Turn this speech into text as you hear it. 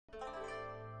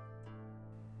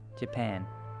Japan,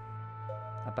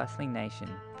 a bustling nation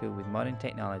filled with modern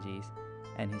technologies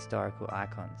and historical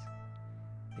icons.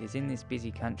 It is in this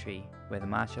busy country where the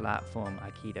martial art form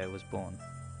Aikido was born.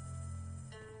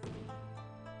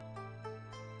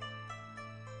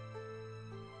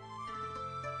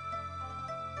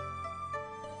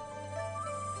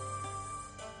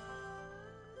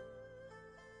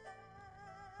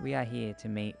 We are here to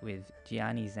meet with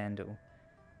Gianni Zandel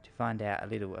to find out a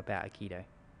little about Aikido.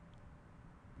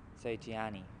 So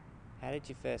Gianni, how did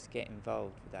you first get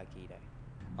involved with Aikido?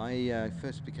 I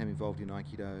first became involved in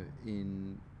Aikido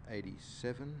in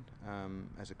 '87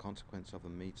 as a consequence of a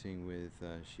meeting with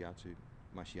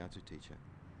my shiatsu teacher.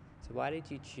 So why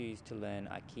did you choose to learn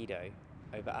Aikido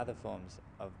over other forms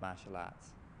of martial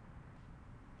arts?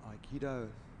 Aikido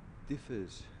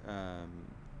differs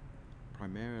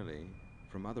primarily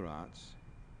from other arts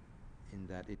in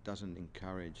that it doesn't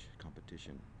encourage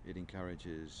competition. It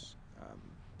encourages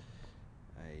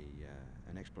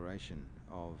an exploration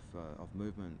of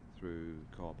movement through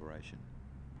cooperation.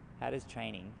 How does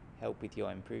training help with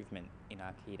your improvement in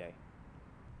Aikido?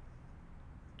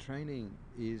 Training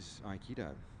is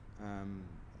Aikido.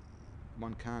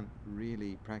 One can't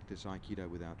really practice Aikido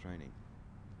without training.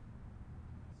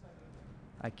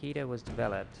 Aikido was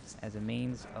developed as a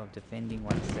means of defending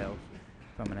oneself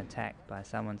from an attack by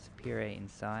someone superior in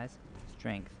size,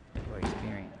 strength, or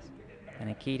experience. An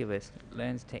Aikidoist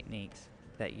learns techniques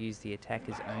that use the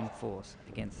attacker's own force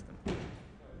against them.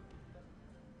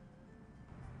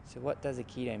 So what does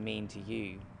Aikido mean to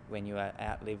you when you are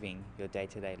out living your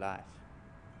day-to-day life?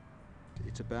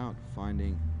 It's about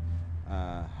finding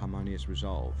harmonious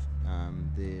resolve.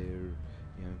 In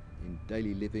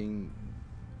daily living,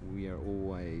 we are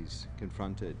always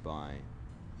confronted by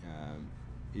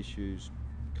issues,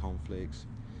 conflicts,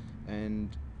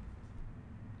 and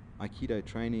Aikido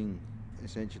training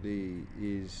essentially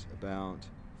is about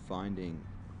finding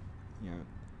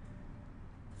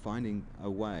a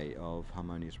way of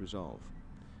harmonious resolve,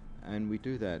 and we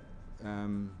do that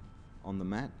on the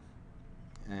mat,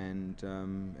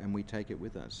 and we take it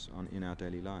with us in our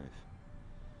daily life.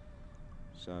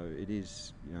 So it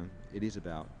is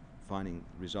about finding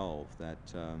resolve that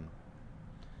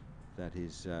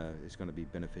is going to be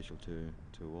beneficial to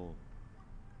all.